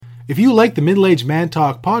If you like the Middle-Aged Man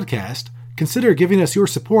Talk podcast, consider giving us your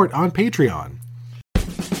support on Patreon.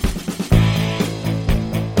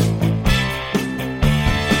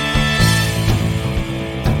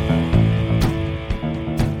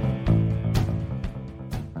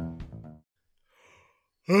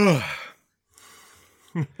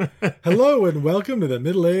 Hello and welcome to the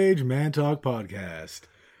Middle-Aged Man Talk podcast.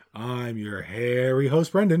 I'm your hairy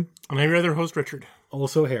host, Brendan. And I'm your other host, Richard.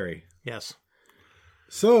 Also hairy. Yes.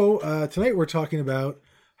 So, tonight we're talking about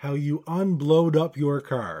how you unblowed up your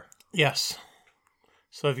car. Yes.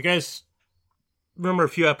 So if you guys remember a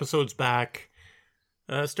few episodes back,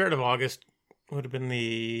 start of August, would have been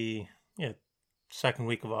the second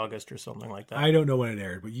week of August or something like that. I don't know when it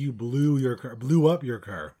aired, but you blew up your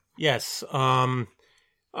car. Yes.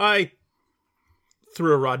 I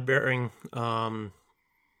threw a rod bearing in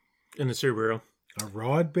the Subaru. A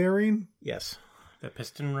rod bearing? Yes. The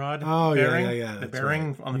piston rod bearing. Yeah. The bearing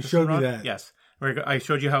right. on the you piston showed rod. me that. Yes. Where I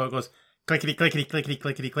showed you how it goes clickety, clickety, clickety,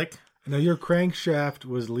 clickety, click. Now, your crankshaft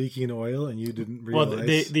was leaking oil and you didn't realize. Well,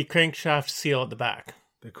 the crankshaft seal at the back.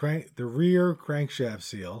 The rear crankshaft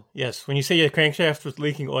seal. Yes, when you say your crankshaft was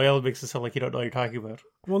leaking oil, it makes it sound like you don't know what you're talking about.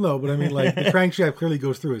 Well, no, but I mean, like, the crankshaft clearly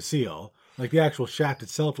goes through a seal. Like, the actual shaft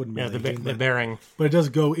itself wouldn't be leaking. The bearing. But it does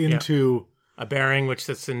go into... a bearing which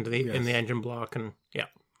sits in the engine block, and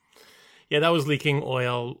that was leaking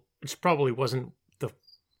oil, which probably wasn't the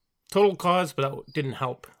total cause, but that didn't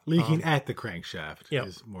help. Leaking at the crankshaft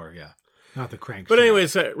is more, not the crankshaft. But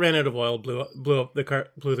anyways, it ran out of oil, blew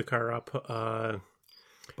the car up.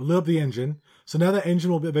 Blew up the engine. So now that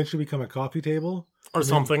engine will eventually become a coffee table? Or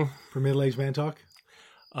something. For Middle-Aged Man Talk?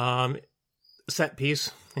 Set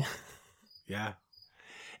piece. Yeah.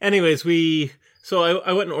 Anyways, I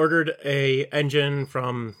went and ordered a engine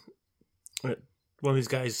from one of these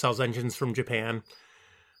guys sells engines from Japan.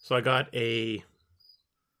 So I got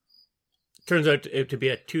turns out to be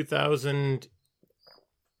a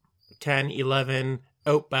 2010-11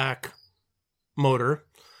 Outback motor.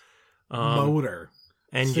 Engine.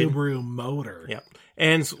 Subaru motor. Yeah.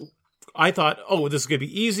 And so I thought, this is going to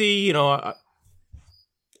be easy. I'm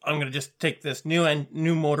going to just take this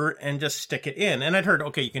new motor and just stick it in. And I'd heard,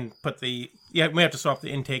 you can put we have to swap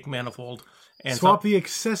the intake manifold. And swap the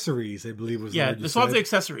accessories, I believe was the word you swap said. the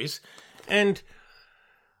accessories. And,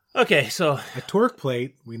 so... A torque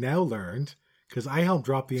plate, we now learned, because I helped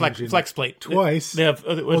drop the engine... Flex plate. Twice.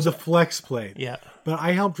 The flex plate. Yeah. But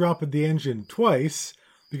I helped drop the engine twice,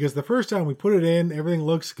 because the first time we put it in, everything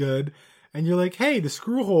looks good, and you're like, hey, the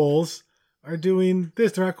screw holes are doing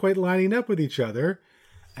this. They're not quite lining up with each other.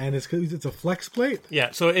 And it's because it's a flex plate?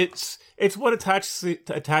 Yeah, so it's what attaches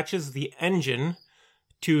the engine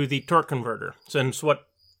to the torque converter. So it's what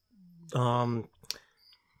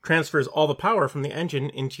transfers all the power from the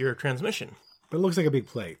engine into your transmission. But it looks like a big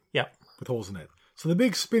plate. Yeah. With holes in it. So the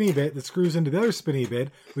big spinny bit that screws into the other spinny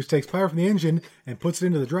bit, which takes power from the engine and puts it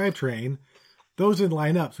into the drivetrain, those didn't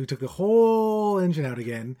line up. So we took the whole engine out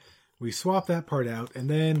again. We swapped that part out. And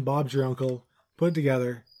then Bob's your uncle, put it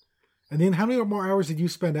together. And then how many more hours did you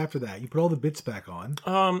spend after that? You put all the bits back on.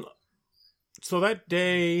 So that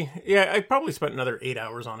day, I probably spent another 8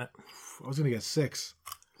 hours on it. I was going to get 6.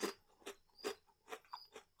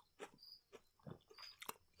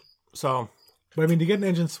 So. But I mean, to get an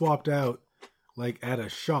engine swapped out, like at a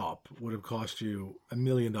shop, would have cost you $1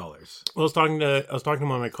 million. Well, I was talking to one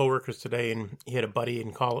of my coworkers today, and he had a buddy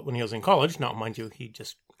in college when he was in college. Now, mind you, he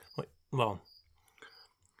just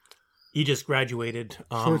graduated.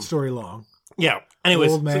 Short story long. Yeah.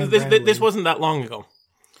 Anyways, this wasn't that long ago.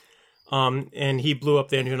 And he blew up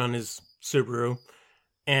the engine on his Subaru,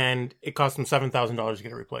 and it cost him $7,000 to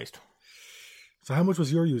get it replaced. So how much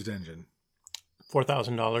was your used engine?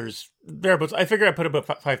 $4,000 there, but I figure I put about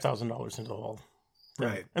 $5,000 into the whole thing.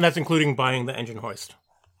 Right. And that's including buying the engine hoist.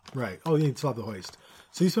 Right. Oh, you need to swap the hoist.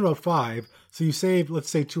 So you spent about $5,000. So you saved, let's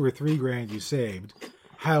say, $2,000 or $3,000 you saved.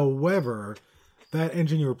 However, that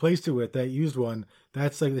engine you replaced it with, that used one,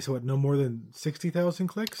 that's like, they said, no more than 60,000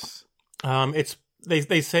 clicks?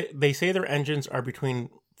 They say their engines are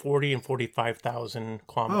between 40 and 45,000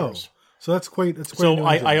 kilometers. Oh, so that's quite. So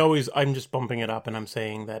I'm just bumping it up, and I'm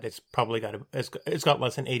saying that it's probably it's got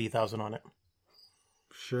less than 80,000 on it.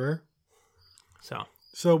 Sure.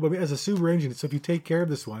 So, but as a Subaru engine, so if you take care of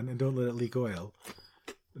this one and don't let it leak oil,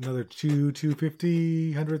 another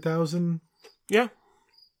 250, 100,000. Yeah.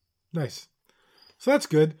 Nice. So that's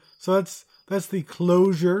good. So that's the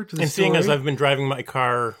closure to the story. Seeing as I've been driving my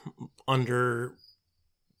car under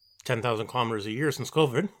 10,000 kilometers a year since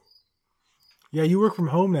COVID. Yeah, you work from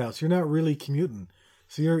home now, so you're not really commuting.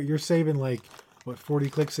 So you're saving 40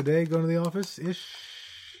 clicks a day going to the office ish,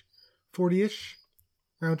 40-ish.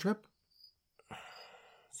 round trip?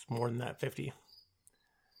 It's more than that, 50.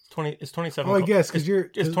 It's 27. Oh, I guess, because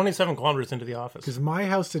it's 27 kilometers into the office. Because my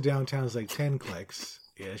house to downtown is like 10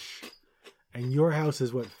 clicks-ish. And your house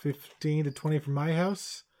is, what, 15 to 20 from my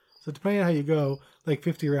house? So depending on how you go, like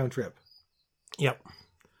 50 round trip. Yep.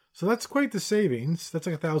 So that's quite the savings. That's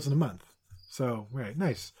like $1,000 a month. So, right,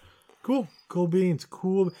 nice. Cool. Cool beans.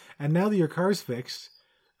 Cool. And now that your car's fixed,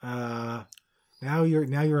 now you're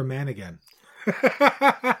a man again.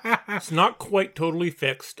 It's not quite totally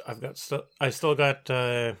fixed. I still got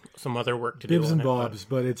some other work to do. Bibs and bobs,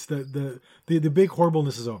 but it's the big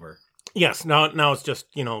horribleness is over. Yes, now it's just,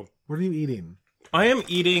 What are you eating? I am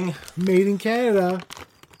eating Made in Canada.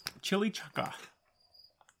 chili chaka.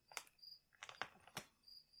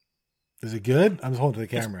 Is it good? I'm just holding to the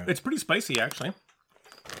camera. It's pretty spicy, actually.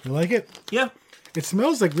 You like it? Yeah. It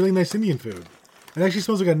smells like really nice Indian food. It actually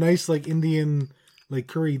smells like a nice like Indian like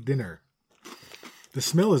curry dinner. The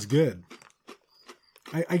smell is good.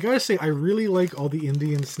 I gotta say, I really like all the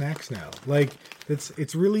Indian snacks now. Like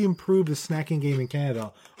it's really improved the snacking game in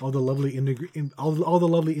Canada. All the lovely all the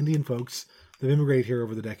lovely Indian folks that have immigrated here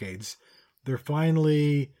over the decades. They're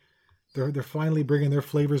finally bringing their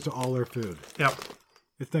flavors to all our food. Yep.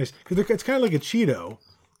 It's nice because it's kind of like a Cheeto,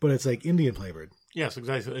 but it's like Indian flavored. Yes,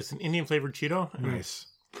 exactly. It's an Indian flavored Cheeto. Nice.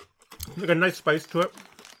 It's got a nice spice to it.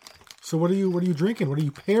 So what are you drinking? What are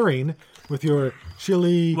you pairing with your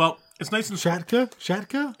chili? Well, it's nice and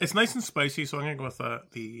Shatka? It's nice and spicy, so I'm gonna go with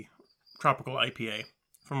the tropical IPA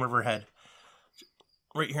from Riverhead,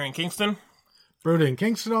 right here in Kingston. Brewed in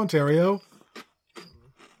Kingston, Ontario.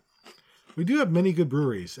 We do have many good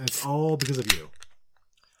breweries, and it's all because of you.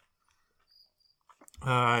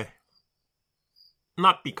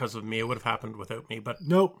 Not because of me. It would have happened without me, but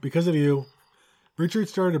Nope, because of you. Richard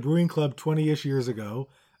started a brewing club 20-ish years ago,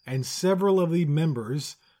 and several of the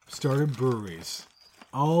members started breweries.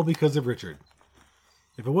 All because of Richard.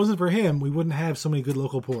 If it wasn't for him, we wouldn't have so many good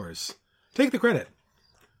local pours. Take the credit.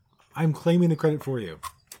 I'm claiming the credit for you.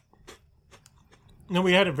 no,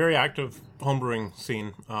 we had a very active homebrewing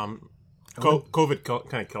scene. COVID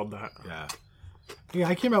kind of killed that. Yeah. Yeah,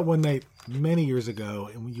 I came out one night many years ago,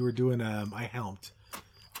 and when you were doing, I helped.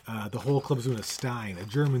 The whole club was doing a stein, a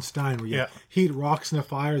German stein, where you heat rocks in a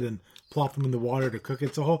fire, then plop them in the water to cook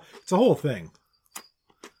it. It's a whole thing.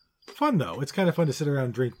 Fun though. It's kind of fun to sit around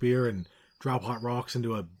and drink beer and drop hot rocks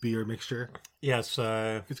into a beer mixture. Yes,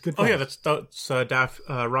 it's good fun. Oh yeah, that's Daft.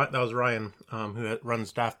 That was Ryan, who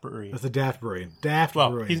runs Daft Brewery. That's the Daft Brewery.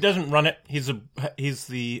 Well, he doesn't run it. He's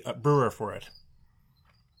the brewer for it.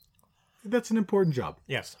 That's an important job.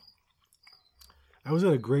 Yes. I was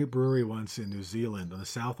at a great brewery once in New Zealand on the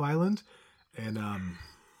South Island, and I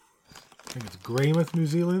think it's Greymouth, New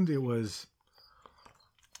Zealand. It was,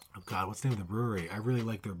 oh God, what's the name of the brewery? I really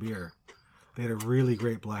like their beer. They had a really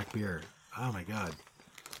great black beer. Oh my God.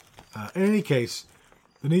 In any case,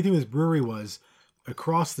 the neat thing with this brewery was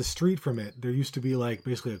across the street from it, there used to be like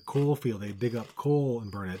basically a coal field. They dig up coal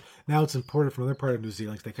and burn it. Now it's imported from another part of New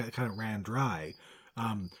Zealand. They kind of ran dry.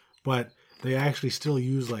 But they actually still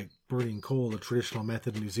use like burning coal, the traditional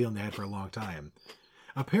method in New Zealand they had for a long time.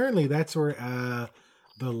 Apparently that's where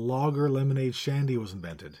the lager lemonade shandy was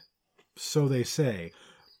invented. So they say.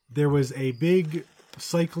 There was a big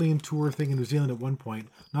cycling tour thing in New Zealand at one point,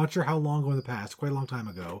 not sure how long ago in the past, quite a long time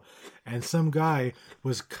ago, and some guy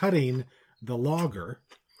was cutting the lager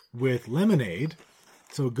with lemonade,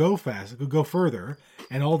 so it could go further,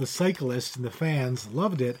 and all the cyclists and the fans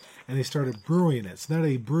loved it, and they started brewing it. So now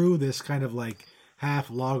they brew this kind of like half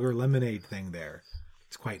lager lemonade thing there.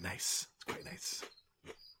 It's quite nice.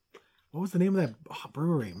 What was the name of that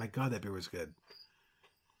brewery? My God, that beer was good.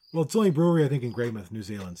 Well, it's the only brewery, I think, in Greymouth, New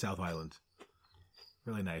Zealand, South Island.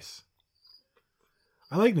 Really nice.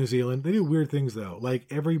 I like New Zealand. They do weird things, though. Like,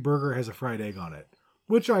 every burger has a fried egg on it,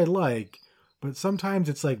 which I like, but sometimes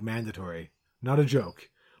it's, like, mandatory. Not a joke.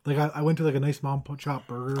 Like, I went to, like, a nice mom chop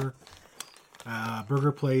burger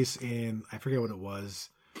place in, I forget what it was,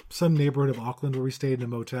 some neighborhood of Auckland where we stayed in a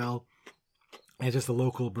motel. And it's just a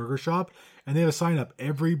local burger shop. And they have a sign up.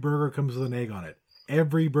 Every burger comes with an egg on it.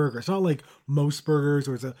 Every burger. It's not like most burgers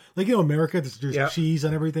or it's like, America, there's cheese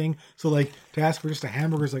on everything. So like to ask for just a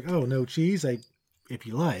hamburger is like, oh, no cheese. Like if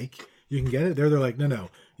you like, you can get it. They're like, no,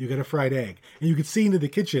 you get a fried egg. And you could see into the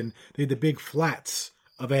kitchen, they had the big flats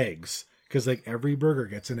of eggs because like every burger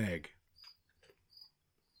gets an egg.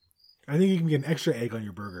 I think you can get an extra egg on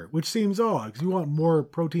your burger, which seems odd because you want more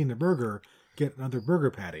protein in a burger, get another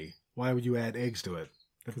burger patty. Why would you add eggs to it?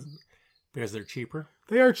 Because they're cheaper.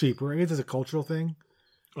 They are cheaper. I guess it's a cultural thing.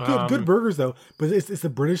 Good burgers though, but it's the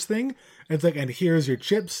British thing. And it's like, and here's your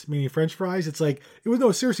chips, meaning French fries. It's like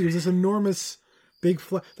seriously, it was this enormous They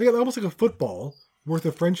got almost like a football worth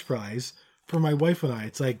of French fries for my wife and I.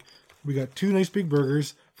 It's like, we got 2 nice big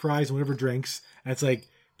burgers, fries, and whatever drinks. And it's like,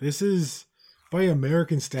 this is, by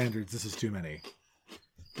American standards, this is too many.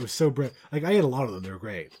 It was so like, I ate a lot of them. They were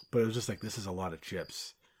great. But it was just like, this is a lot of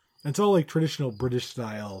chips. And it's all like traditional British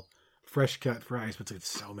style, fresh cut fries. But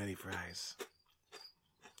it's like, so many fries.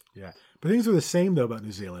 Yeah. But things are the same, though, about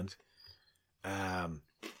New Zealand. What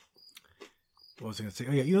was I going to say?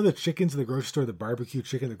 Oh, yeah. You know the chickens in the grocery store, the barbecue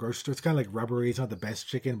chicken in the grocery store? It's kind of like rubbery. It's not the best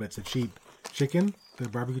chicken, but it's a cheap chicken. The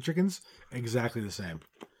barbecue chickens. Exactly the same.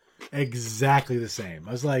 Exactly the same.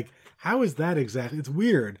 I was like, how is that exactly? It's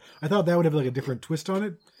weird. I thought that would have like a different twist on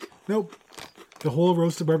it. Nope. The whole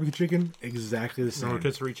roasted barbecue chicken, exactly the same.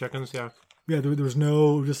 Rotisserie chickens, yeah. Yeah, there was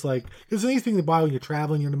no just like, because anything to buy when you're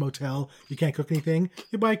traveling, you're in a motel, you can't cook anything.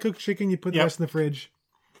 You buy cooked chicken, you put the rest in the fridge.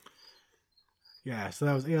 Yeah, so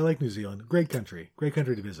that was, I like New Zealand. Great country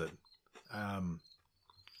to visit.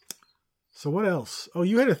 So what else? Oh,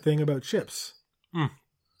 you had a thing about chips.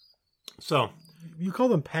 So. You call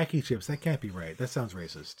them Paki chips. That can't be right. That sounds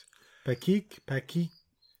racist. Paki.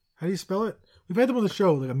 How do you spell it? We've had them on the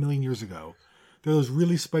show like a million years ago. They're those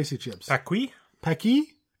really spicy chips. Paki?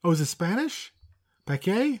 Oh, is it Spanish?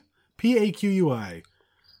 Paquet? P-A-Q-U-I.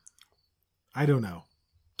 I don't know.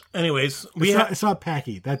 Anyways, it's not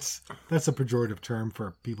Paki. That's a pejorative term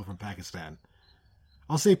for people from Pakistan.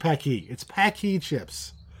 I'll say Paki. It's Paki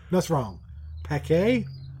chips. That's wrong. Paquet?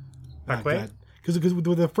 Paquet? Because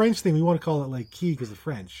with the French thing, we want to call it like key because of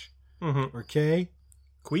French. Mm-hmm. Or K?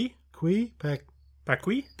 Qui?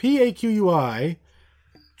 Paqui? P-A-Q-U-I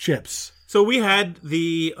chips. So we had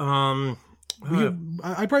the... I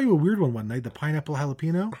brought you a weird one night, the pineapple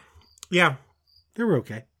jalapeno. Yeah. They were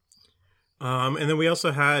okay. And then we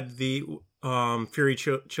also had the Fury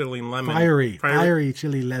chili lemon. Fiery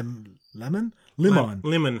chili lemon? Lemon?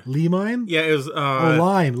 Limon? Yeah, it was...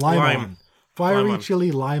 lime. Fiery Limon.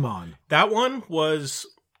 chili limon. That one was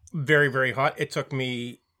very, very hot. It took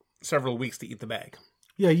me several weeks to eat the bag.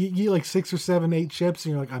 Yeah, you eat like 6 or 7, 8 chips,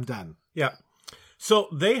 and you're like, I'm done. Yeah. So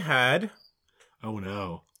they had... Oh,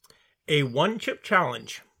 no. A 1-chip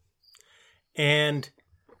challenge. And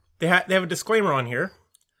they have a disclaimer on here.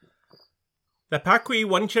 The Paqui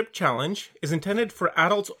 1-chip challenge is intended for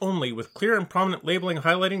adults only, with clear and prominent labeling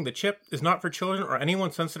highlighting the chip is not for children or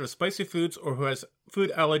anyone sensitive to spicy foods or who has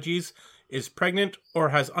food allergies, is pregnant, or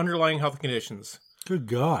has underlying health conditions. Good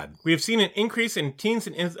God. We have seen an increase in teens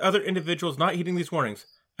and other individuals not heeding these warnings.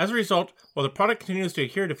 As a result, while the product continues to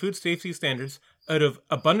adhere to food safety standards, out of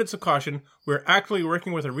abundance of caution, we are actively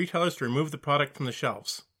working with our retailers to remove the product from the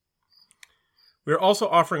shelves. We are also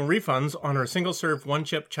offering refunds on our single-serve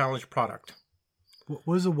 1-chip challenge product.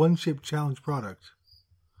 What is a 1-chip challenge product?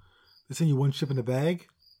 They send you 1 chip in a bag?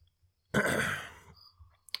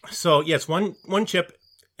 So, yes, one chip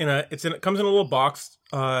it comes in a little box.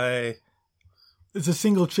 It's a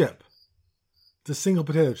single chip. It's a single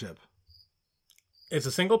potato chip. It's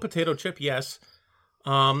a single potato chip, yes.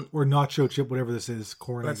 Or nacho chip, whatever this is.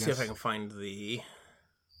 Corn, Let's I see guess. if I can find the...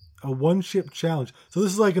 A 1-chip challenge. So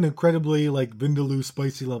this is like an incredibly like Vindaloo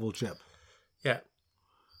spicy level chip. Yeah.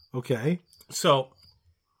 Okay. So...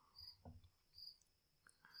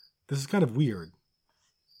 This is kind of weird.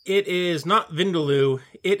 It is not Vindaloo.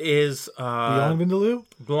 It is... Beyond Vindaloo?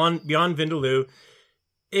 Beyond Vindaloo.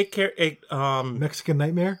 Mexican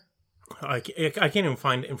Nightmare? I can't even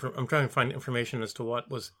find... I'm trying to find information as to what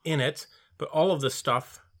was in it. But all of this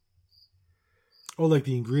stuff... Oh, like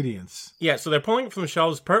the ingredients. Yeah, so they're pulling it from the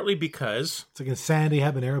shelves partly because... It's like insanity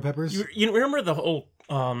habanero peppers? You remember the whole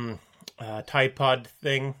Tide Pod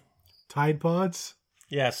thing? Tide Pods?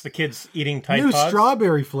 Yes, the kids eating Tide New Pods.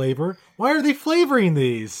 strawberry flavor? Why are they flavoring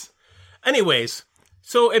these? Anyways,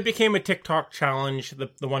 so it became a TikTok challenge, the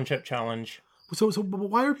 1-chip challenge. So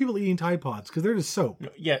why are people eating Tide Pods? Because they're just soap.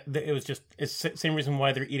 Yeah, it was just... It's the same reason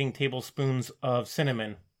why they're eating tablespoons of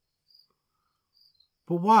cinnamon.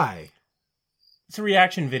 But why? It's a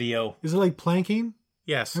reaction video. Is it like planking?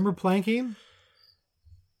 Yes. Remember planking?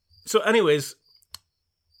 So, anyways,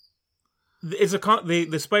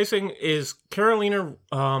 the spicing is Carolina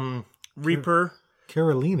Reaper.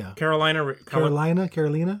 Carolina.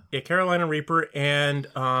 Carolina. Yeah, Carolina Reaper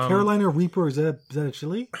and Carolina Reaper, is that a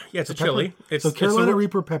chili? Yeah, it's a chili. So Carolina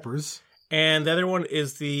Reaper peppers. And the other one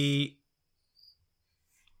is the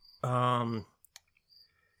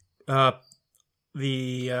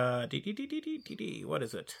what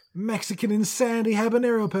is it? Mexican Insanity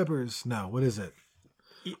habanero peppers. No, what is it?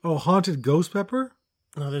 Oh, haunted ghost pepper?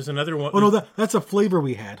 No, there's another one. Oh, no, that's a flavor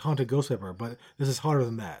we had, haunted ghost pepper, but this is hotter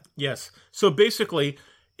than that. Yes. So basically,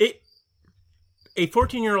 a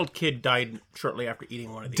 14-year-old kid died shortly after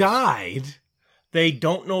eating one of these. Died? They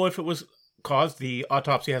don't know if it was caused. The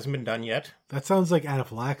autopsy hasn't been done yet. That sounds like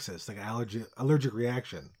anaphylaxis, like allergic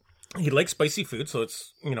reaction. He likes spicy food, so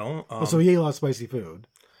it's, So he ate a lot of spicy food.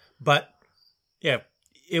 But, yeah,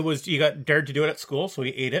 it was, you got dared to do it at school, so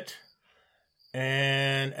he ate it.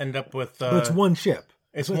 And ended up with... but it's one chip.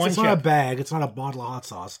 It's not a bag. It's not a bottle of hot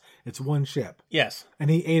sauce. It's one chip. Yes. And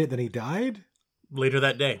he ate it, then he died? Later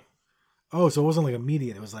that day. Oh, so it wasn't like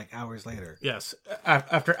immediate. It was like hours later. Yes.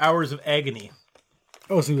 After hours of agony.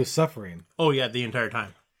 Oh, so he was suffering. Oh, yeah, the entire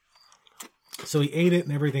time. So he ate it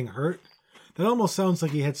and everything hurt? That almost sounds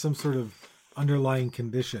like he had some sort of underlying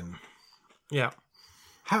condition. Yeah.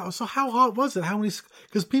 How hot was it? How many...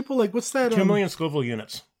 Because people like, what's that? 2 million Scoville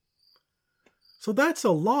units. So that's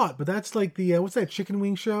a lot, but that's like the, what's that chicken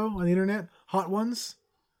wing show on the internet? Hot Ones?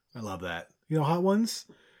 I love that. You know Hot Ones?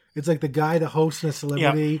 It's like the guy, the host and a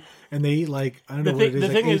celebrity, and they eat like, I don't know what it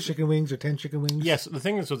is, like 8 chicken wings or 10 chicken wings. Yes, the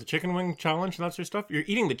thing is with the chicken wing challenge and that sort of stuff, you're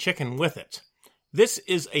eating the chicken with it. This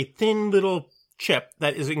is a thin little chip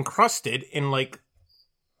that is encrusted in like...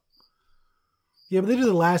 Yeah, but they do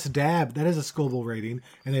the last dab. That is a Scoville rating.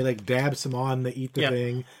 And they like dab some on, they eat the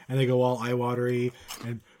thing, and they go all eye-watery.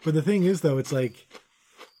 But the thing is, though, it's like...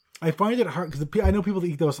 I find it hard, because I know people that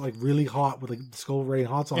eat those like really hot with like Scoville rating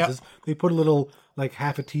hot sauces. Yep. They put a little, like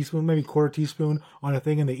half a teaspoon, maybe quarter teaspoon on a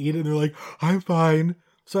thing, and they eat it, and they're like, I'm fine.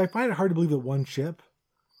 So I find it hard to believe that one chip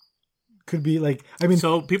could be like... I mean...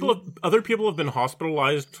 So other people have been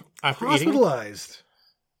hospitalized after eating. Hospitalized?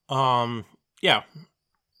 Yeah.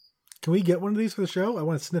 Can we get one of these for the show? I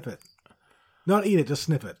want to sniff it. Not eat it, just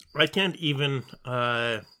sniff it. I can't even,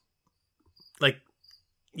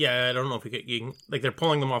 yeah, I don't know if you can, like, they're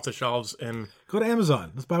pulling them off the shelves and... Go to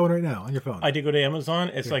Amazon. Let's buy one right now on your phone. I did go to Amazon.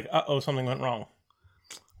 It's like, uh-oh, something went wrong.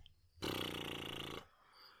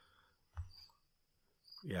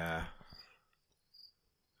 Yeah.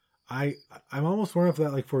 I'm almost wondering if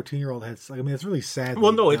that, like, 14-year-old had... Like, I mean, it's really sad.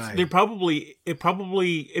 Well, no, it may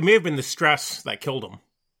have been the stress that killed him.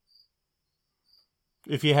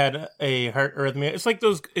 If you had a heart arrhythmia. It's like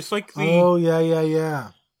the... Oh,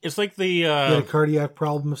 yeah. It's like the... You had a cardiac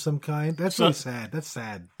problem of some kind. That's really sad. That's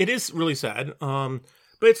sad. It is really sad. But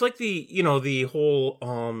it's like the whole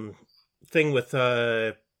thing with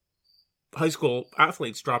high school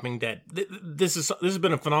athletes dropping dead. This has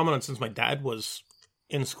been a phenomenon since my dad was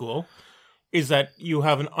in school. Is that you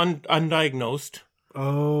have an undiagnosed...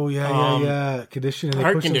 Oh, yeah. Condition. And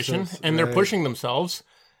heart condition. And they're pushing themselves.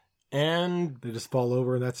 And... They just fall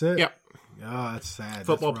over and that's it? Yeah. Oh, that's sad.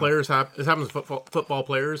 Football players it happens to football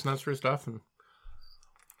players and that sort of stuff. And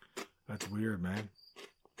that's weird, man.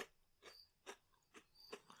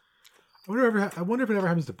 I wonder if it ever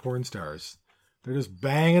happens to porn stars. They're just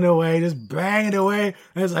banging away, and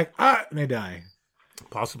it's like, and they die.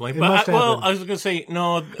 Possibly. But I was going to say,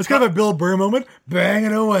 no. It's kind of a Bill Burr moment,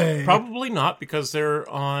 banging away. Probably not, because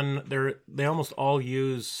they almost all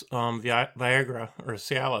use Viagra or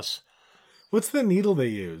Cialis. What's the needle they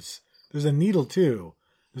use? There's a needle, too.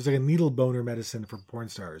 There's like a needle boner medicine for porn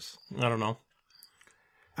stars. I don't know.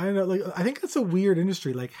 Like, I think that's a weird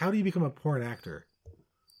industry. Like, how do you become a porn actor?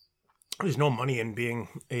 There's no money in being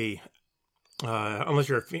unless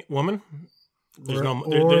you're a woman. There's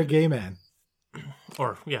or a gay man.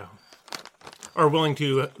 Or willing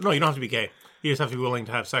to... No, you don't have to be gay. You just have to be willing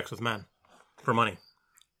to have sex with men for money.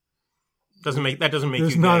 That doesn't make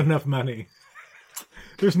There's you gay. Not enough money.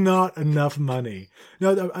 There's not enough money.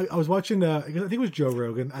 No, I was watching, I think it was Joe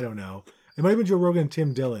Rogan. I don't know. It might have been Joe Rogan and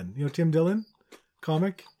Tim Dillon. You know Tim Dillon?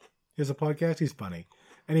 Comic? He has a podcast. He's funny.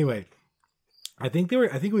 Anyway, I think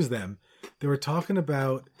it was them. They were talking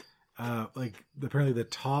about, apparently the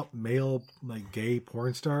top male, like, gay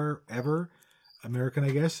porn star ever. American,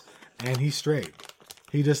 I guess. And he's straight.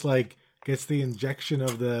 He just, like, gets the injection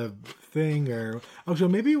of the thing, or...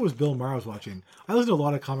 Actually, maybe it was Bill Maher I was watching. I listen to a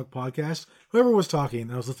lot of comic podcasts. Whoever was talking,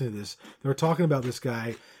 and I was listening to this, they were talking about this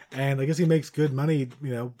guy, and I guess he makes good money,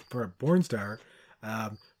 for a porn star,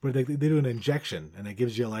 but they do an injection, and it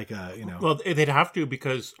gives you, like, a, Well, they'd have to,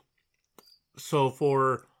 because... So,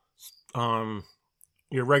 for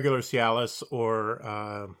your regular Cialis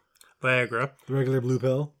or Viagra... The regular blue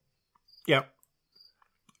pill? Yeah.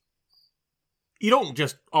 You don't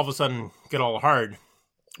just all of a sudden get all hard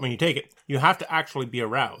when you take it. You have to actually be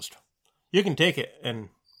aroused. You can take it and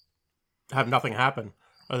have nothing happen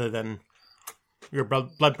other than your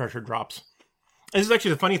blood pressure drops. This is actually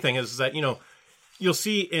the funny thing is that, you'll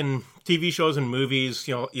see in TV shows and movies,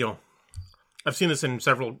 I've seen this in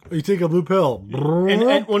several... You take a blue pill.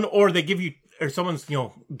 Or they give you... Or someone's,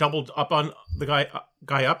 doubled up on the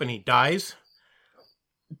guy up and he dies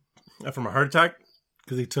from a heart attack.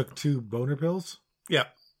 Because he took 2 boner pills? Yeah.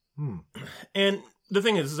 And the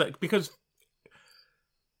thing is that because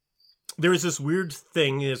there is this weird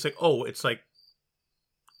thing, it's like, oh, it's like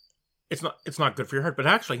it's not good for your heart, but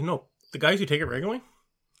actually, no, the guys who take it regularly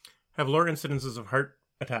have lower incidences of heart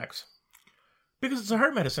attacks because it's a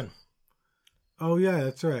heart medicine. Oh yeah,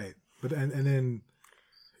 that's right. But and then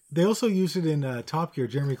they also used it in Top Gear.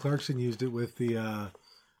 Jeremy Clarkson used it with the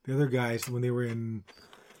other guys when they were in,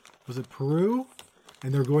 was it Peru?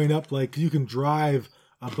 And they're going up, like, you can drive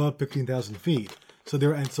above 15,000 feet. So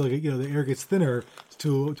the air gets thinner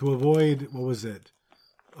to avoid, what was it,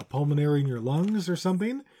 a pulmonary in your lungs or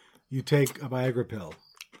something. You take a Viagra pill.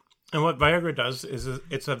 And what Viagra does is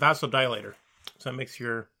it's a vasodilator, so it makes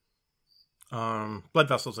your blood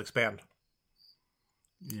vessels expand.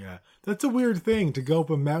 Yeah, that's a weird thing to go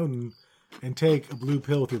up a mountain and take a blue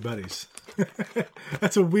pill with your buddies.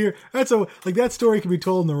 That story can be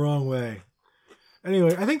told in the wrong way.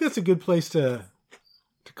 Anyway, I think that's a good place to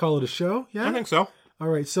call it a show. Yeah, I think so. All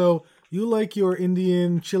right, so you like your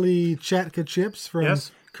Indian chili chatka chips from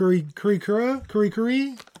Curry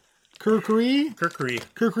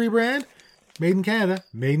brand, made in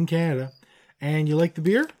Canada, and you like the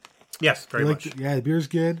beer? Yes, very much. The beer's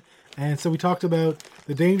good. And so we talked about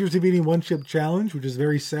the dangers of eating one chip challenge, which is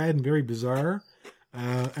very sad and very bizarre.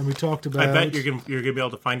 And we talked about. I bet you're gonna be able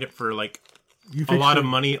to find it for like a lot of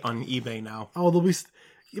money on eBay now. Oh,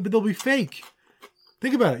 they'll be fake.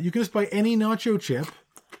 Think about it. You can just buy any nacho chip,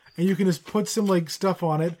 and you can just put some like stuff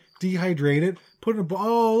on it, dehydrate it, put it in a.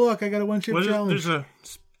 Oh, look, I got a one chip challenge. There's a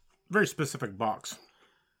very specific box.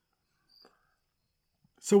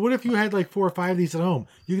 So what if you had like 4 or 5 of these at home?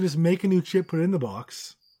 You could just make a new chip, put it in the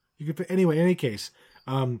box. You could anyway. In any case,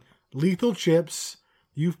 lethal chips.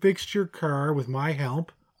 You fixed your car with my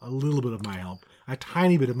help, a little bit of my help, a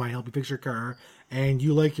tiny bit of my help. You fix your car, and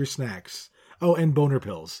you like your snacks. Oh, and boner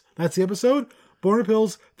pills. That's the episode. Boner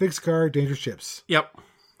pills, fixed car, dangerous chips. Yep.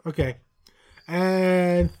 Okay.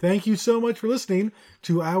 And thank you so much for listening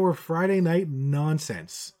to our Friday night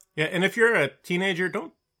nonsense. Yeah, and if you're a teenager,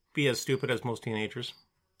 don't be as stupid as most teenagers.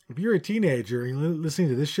 If you're a teenager and you're listening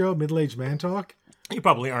to this show, Middle-Aged Man Talk, you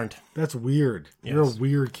probably aren't. That's weird. Yes. You're a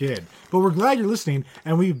weird kid. But we're glad you're listening,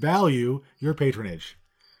 and we value your patronage.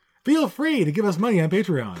 Feel free to give us money on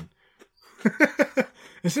Patreon.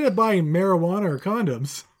 Instead of buying marijuana or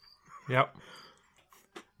condoms. Yep.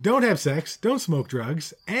 Don't have sex, don't smoke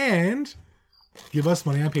drugs, and give us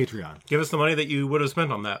money on Patreon. Give us the money that you would have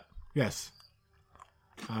spent on that. Yes.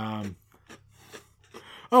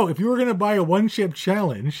 If you were going to buy a one-chip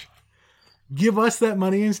challenge, give us that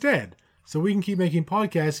money instead. So we can keep making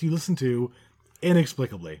podcasts you listen to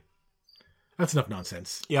inexplicably. That's enough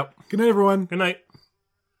nonsense. Yep. Good night, everyone. Good night.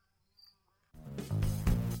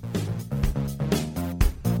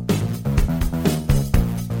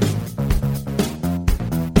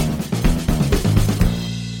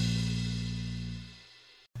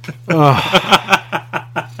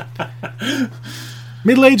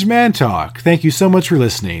 Middle-Aged Man Talk. Thank you so much for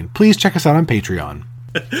listening. Please check us out on Patreon.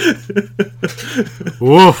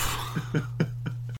 Woof.